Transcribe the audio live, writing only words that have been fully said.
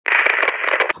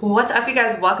What's up, you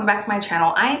guys? Welcome back to my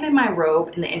channel. I am in my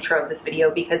robe in the intro of this video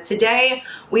because today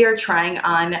we are trying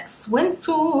on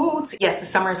swimsuits. Yes, the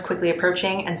summer is quickly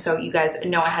approaching, and so you guys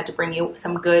know I had to bring you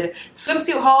some good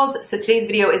swimsuit hauls. So today's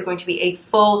video is going to be a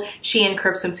full SHEIN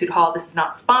Curve swimsuit haul. This is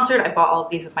not sponsored. I bought all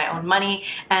of these with my own money,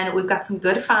 and we've got some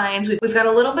good finds. We've got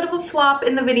a little bit of a flop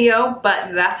in the video,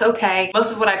 but that's okay.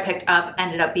 Most of what I picked up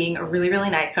ended up being really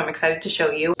nice, so I'm excited to show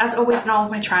you. As always, in all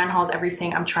of my try-on hauls,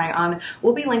 everything I'm trying on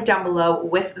will be linked down below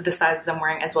with the sizes I'm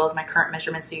wearing as well as my current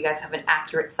measurements, so you guys have an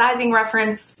accurate sizing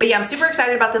reference. But yeah, I'm super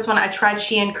excited about this one. I tried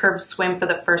SHEIN Curve Swim for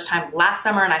the first time last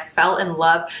summer and I fell in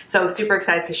love, so super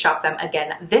excited to shop them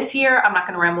again this year. I'm not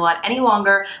going to ramble on any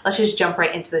longer. Let's just jump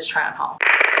right into this try-on haul.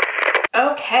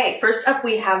 Okay, first up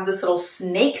we have this little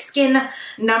snake skin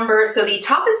number. So the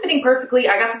top is fitting perfectly.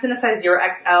 I got this in a size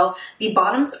 0XL. The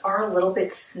bottoms are a little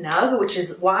bit snug, which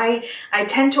is why I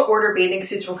tend to order bathing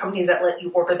suits from companies that let you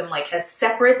order them like as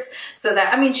separates. So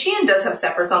that, I mean, SHEIN does have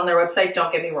separates on their website, don't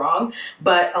get me wrong,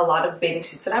 but a lot of the bathing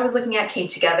suits that I was looking at came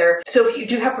together. So if you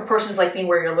do have proportions like me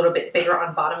where you're a little bit bigger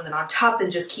on bottom than on top,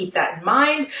 then just keep that in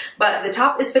mind. But the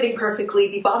top is fitting perfectly.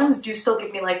 The bottoms do still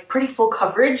give me like pretty full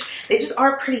coverage. They just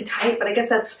are pretty tight, but I guess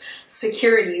that's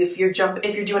security. If you're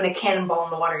doing a cannonball in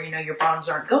the water, you know your bottoms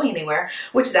aren't going anywhere,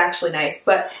 which is actually nice.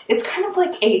 But it's kind of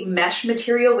like a mesh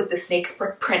material with the snake's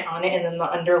print on it, and then the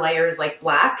underlayer is like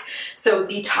black. So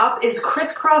the top is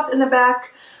crisscross in the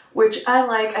back, which I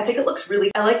like. I think it looks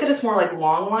really, I like that it's more like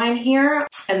long line here.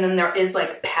 And then there is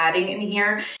like padding in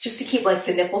here just to keep like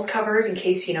the nipples covered in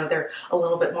case, you know, they're a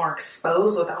little bit more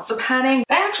exposed without the padding.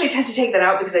 I actually tend to take that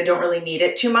out because I don't really need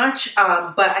it too much.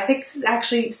 But I think this is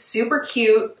actually super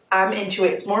cute. I'm into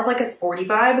it. It's more of like a sporty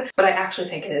vibe, but I actually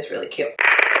think it is really cute.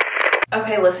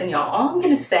 Okay, listen y'all, all I'm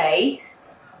gonna say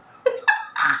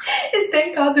is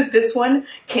thank God that this one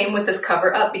came with this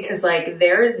cover up, because like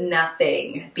there is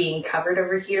nothing being covered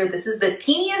over here. This is the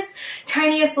teeniest,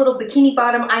 tiniest little bikini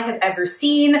bottom I have ever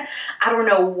seen. I don't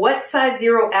know what size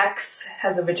 0X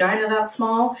has a vagina that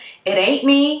small. It ain't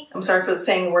me. I'm sorry for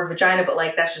saying the word vagina, but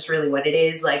like that's just really what it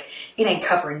is. Like it ain't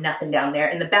covering nothing down there.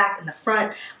 In the back and the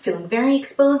front, I'm feeling very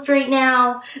exposed right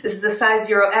now. This is a size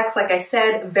 0X, like I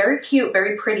said, very cute,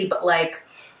 very pretty, but like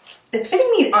it's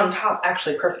fitting me on top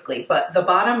actually perfectly, but the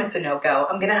bottom, it's a no-go.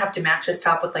 I'm gonna have to match this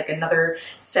top with like another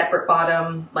separate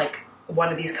bottom, like one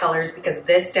of these colors, because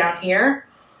this down here,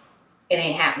 it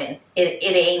ain't happening. It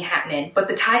ain't happening. But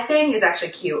the tie thing is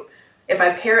actually cute. If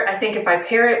I pair it, I think if I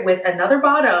pair it with another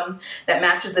bottom that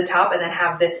matches the top and then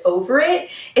have this over it,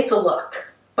 it's a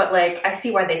look. But like, I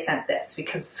see why they sent this,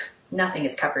 because nothing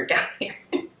is covered down here.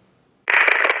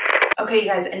 Okay, you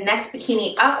guys, next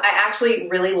bikini up. I actually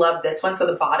really love this one. So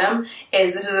the bottom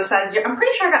is, this is a size 0. I'm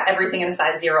pretty sure I got everything in a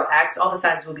size 0X. All the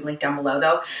sizes will be linked down below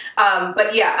though.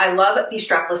 But yeah, I love the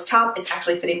strapless top. It's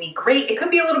actually fitting me great. It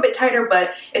could be a little bit tighter,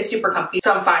 but it's super comfy,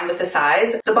 so I'm fine with the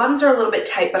size. The bottoms are a little bit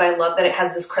tight, but I love that it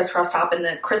has this crisscross top, and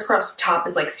the crisscross top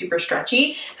is like super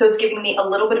stretchy. So it's giving me a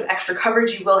little bit of extra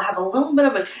coverage. You will have a little bit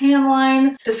of a tan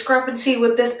line discrepancy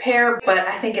with this pair, but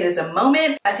I think it is a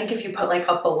moment. I think if you put like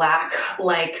a black,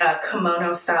 like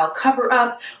kimono style cover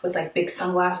up with like big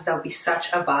sunglasses, that would be such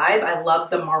a vibe. I love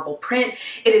the marble print.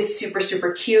 It is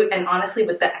super cute, and honestly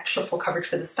with the extra full coverage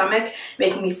for the stomach,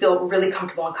 making me feel really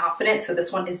comfortable and confident. So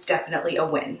this one is definitely a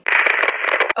win.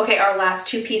 Okay, our last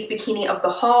two-piece bikini of the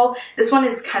haul. This one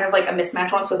is kind of like a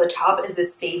mismatch one. So the top is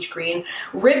this sage green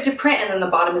ribbed print, and then the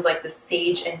bottom is like the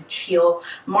sage and teal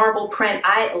marble print.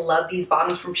 I love these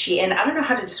bottoms from SHEIN. I don't know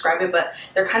how to describe it, but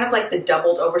they're kind of like the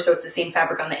doubled over, so it's the same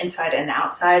fabric on the inside and the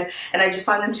outside. And I just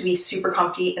find them to be super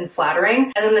comfy and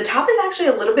flattering. And then the top is actually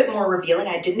a little bit more revealing.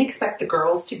 I didn't expect the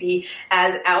girls to be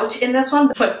as out in this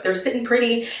one, but they're sitting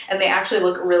pretty and they actually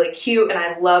look really cute. And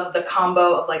I love the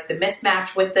combo of like the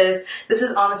mismatch with this. This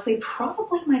is honestly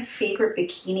probably my favorite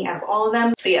bikini out of all of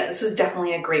them. So yeah, this was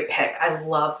definitely a great pick. I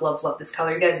love this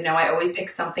color. You guys know I always pick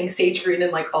something sage green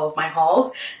in like all of my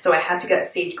hauls. So I had to get a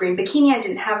sage green bikini. I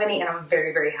didn't have any, and I'm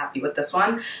very happy with this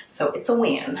one. So it's a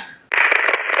win.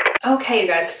 Okay, you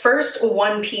guys, first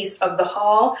one piece of the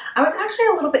haul. I was actually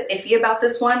a little bit iffy about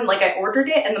this one. Like I ordered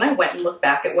it and then I went and looked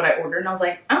back at what I ordered and I was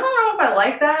like, I don't know if I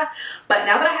like that. But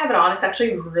now that I have it on, it's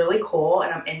actually really cool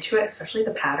and I'm into it, especially the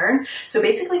pattern. So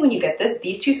basically when you get this,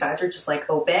 these two sides are just like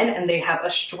open and they have a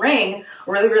string,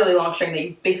 really long string that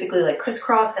you basically like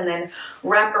crisscross and then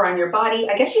wrap around your body.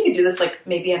 I guess you could do this like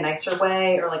maybe a nicer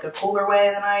way or like a cooler way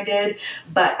than I did,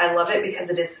 but I love it because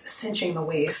it is cinching the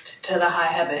waist to the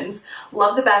high heavens.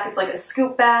 Love the back. It's like a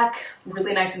scoop back,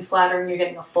 really nice and flattering. You're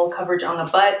getting a full coverage on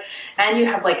the butt, and you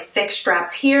have like thick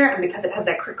straps here, and because it has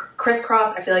that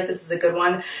crisscross, I feel like this is is a good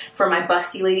one for my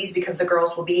busty ladies because the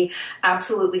girls will be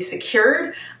absolutely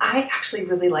secured. I actually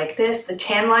really like this. The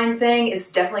tan line thing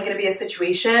is definitely going to be a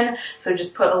situation, so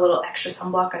just put a little extra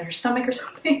sunblock on your stomach or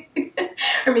something.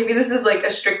 Or maybe this is like a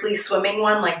strictly swimming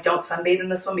one, like don't sunbathe in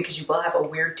this one because you will have a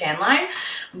weird tan line.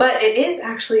 But it is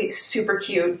actually super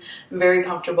cute, very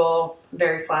comfortable,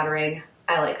 very flattering.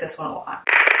 I like this one a lot.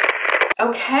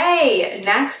 Okay,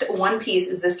 next one piece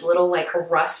is this little like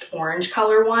rust orange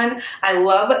color one. I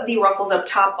love the ruffles up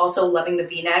top, also loving the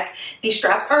v-neck. These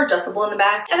straps are adjustable in the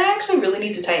back, and I actually really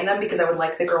need to tighten them because I would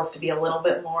like the girls to be a little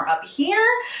bit more up here,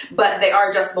 but they are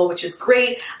adjustable, which is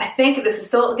great. I think this is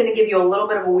still gonna give you a little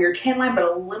bit of a weird tan line, but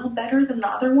a little better than the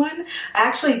other one. I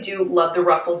actually do love the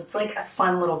ruffles. It's like a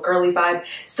fun little girly vibe,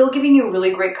 still giving you really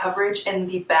great coverage in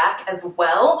the back as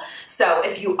well. So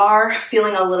if you are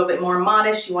feeling a little bit more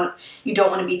modest, you don't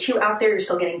want to be too out there, you're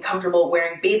still getting comfortable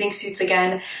wearing bathing suits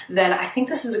again, then I think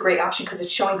this is a great option because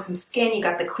it's showing some skin, you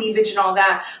got the cleavage and all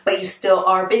that, but you still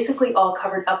are basically all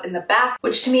covered up in the back,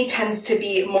 which to me tends to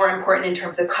be more important in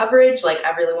terms of coverage. Like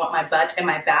I really want my butt and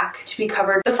my back to be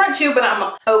covered. The front too, but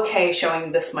I'm okay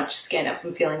showing this much skin if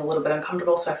I'm feeling a little bit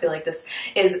uncomfortable. So I feel like this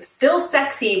is still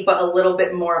sexy, but a little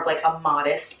bit more of like a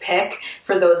modest pick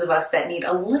for those of us that need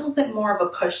a little bit more of a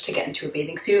push to get into a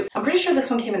bathing suit. I'm pretty sure this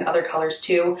one came in other colors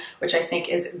too, which I think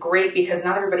is great because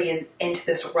not everybody is into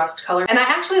this rust color. And I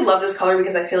actually love this color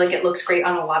because I feel like it looks great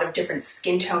on a lot of different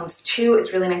skin tones too.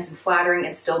 It's really nice and flattering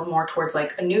and still more towards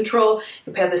like a neutral.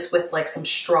 You pair this with like some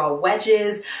straw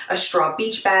wedges, a straw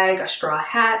beach bag, a straw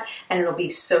hat, and it'll be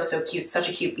so, so cute. Such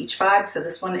a cute beach vibe. So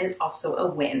this one is also a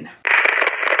win.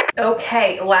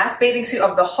 Okay, last bathing suit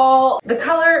of the haul. The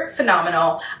color,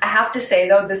 phenomenal. I have to say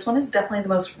though, this one is definitely the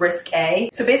most risque.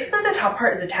 So basically the top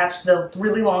part is attached to the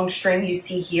really long string you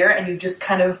see here, and you just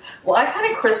kind of, well, I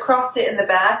kind of crisscrossed it in the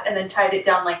back and then tied it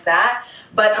down like that.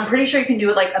 But I'm pretty sure you can do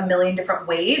it like a million different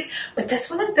ways. But this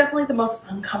one is definitely the most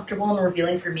uncomfortable and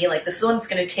revealing for me. Like this one's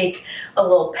gonna take a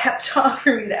little pep talk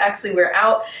for me to actually wear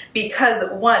out because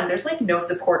one, there's like no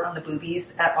support on the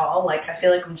boobies at all. Like I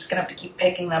feel like I'm just gonna have to keep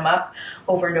picking them up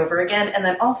over and over again. And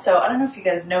then also, I don't know if you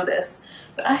guys know this,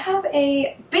 but I have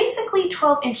a basically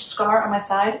 12-inch scar on my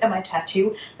side and my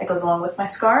tattoo that goes along with my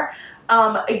scar.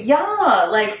 Yeah,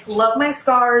 like love my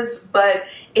scars, but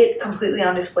it completely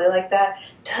on display like that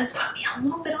does put me a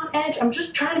little bit on edge. I'm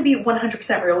just trying to be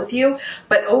 100% real with you,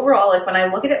 but overall, like when I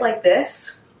look at it like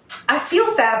this, I feel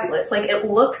fabulous. Like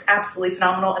it looks absolutely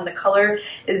phenomenal, and the color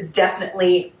is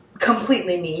definitely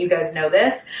completely me. You guys know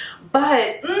this,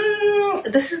 but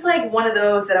this is like one of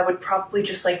those that I would probably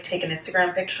just like take an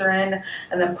Instagram picture in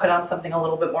and then put on something a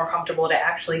little bit more comfortable to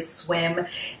actually swim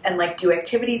and like do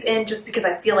activities in, just because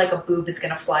I feel like a boob is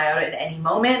gonna fly out at any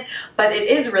moment. But it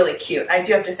is really cute. I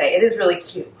do have to say it is really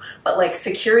cute, but like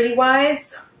security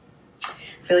wise,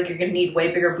 I feel like you're gonna need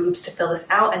way bigger boobs to fill this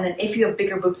out, and then if you have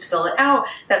bigger boobs to fill it out,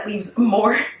 that leaves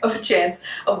more of a chance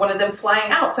of one of them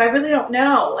flying out. So I really don't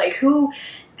know, like who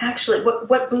actually,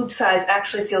 what boob size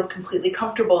actually feels completely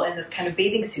comfortable in this kind of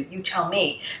bathing suit? You tell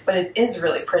me, but it is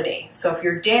really pretty. So if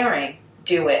you're daring,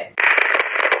 do it.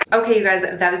 Okay, you guys,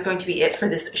 that is going to be it for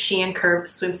this SHEIN Curve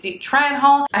swimsuit try-on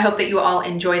haul. I hope that you all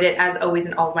enjoyed it. As always,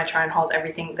 in all of my try-on hauls,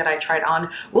 everything that I tried on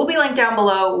will be linked down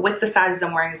below with the sizes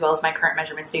I'm wearing as well as my current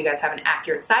measurements, so you guys have an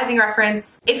accurate sizing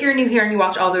reference. If you're new here and you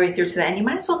watch all the way through to the end, you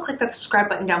might as well click that subscribe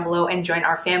button down below and join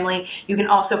our family. You can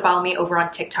also follow me over on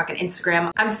TikTok and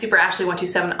Instagram. I'm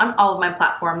SuperAshley127 on all of my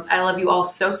platforms. I love you all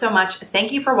so, so much.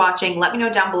 Thank you for watching. Let me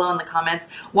know down below in the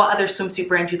comments what other swimsuit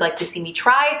brands you'd like to see me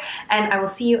try, and I will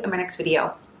see you in my next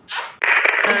video.